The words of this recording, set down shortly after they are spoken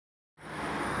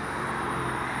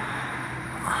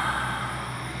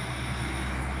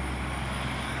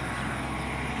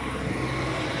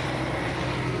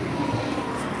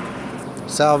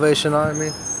Salvation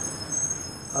Army,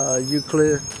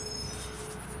 Euclid,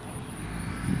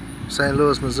 St.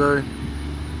 Louis, Missouri,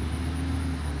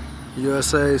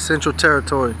 USA, Central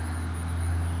Territory.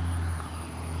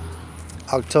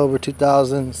 October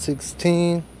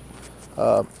 2016.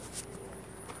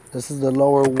 This is the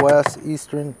lower west east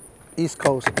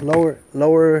coast,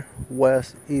 lower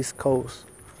west east coast,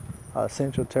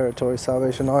 Central Territory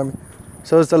Salvation Army.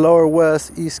 So it's the lower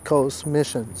west east coast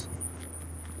missions.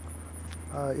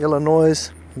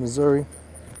 Illinois, Missouri.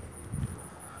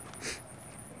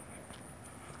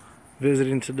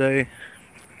 Visiting today,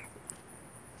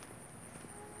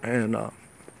 and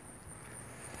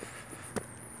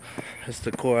it's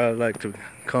the Corps I'd like to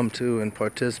come to and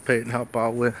participate and help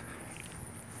out with.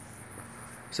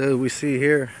 So we see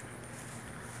here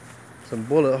some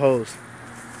bullet holes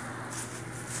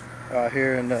out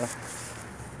here in the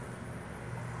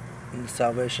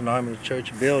Salvation Army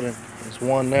Church building. There's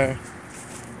one there.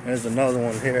 There's another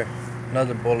one here,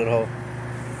 another bullet hole.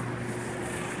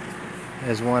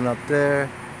 There's one up there.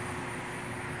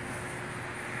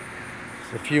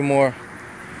 There's a few more,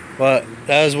 but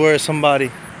that is where something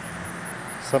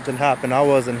happened. I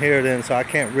wasn't here then, so I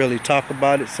can't really talk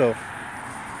about it. So,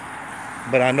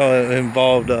 but I know it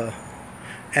involved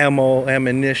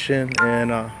ammunition,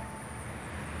 and a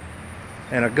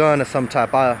gun of some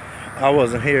type. I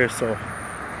wasn't here, so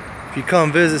if you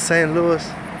come visit St. Louis,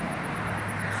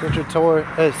 Central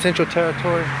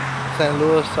Territory, St.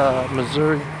 Louis,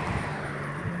 Missouri,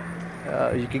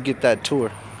 you could get that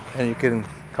tour, and you can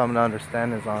come to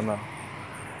understandings on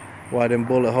why them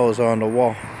bullet holes are on the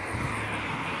wall.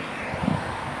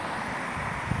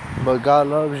 But God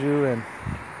loves you, and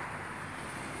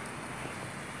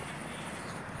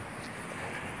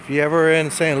if you ever in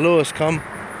St. Louis, come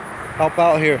help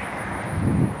out here.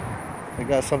 They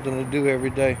got something to do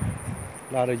every day.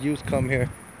 A lot of youth come here.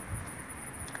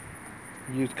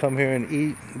 Youth come here and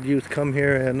eat. Youth come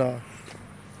here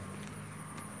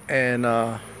and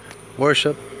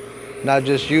worship. Not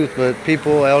just youth, but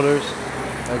people, elders.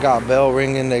 They got bell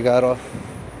ringing. They got a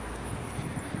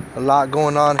lot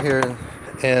going on here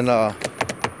in the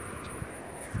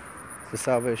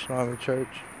Salvation Army Church.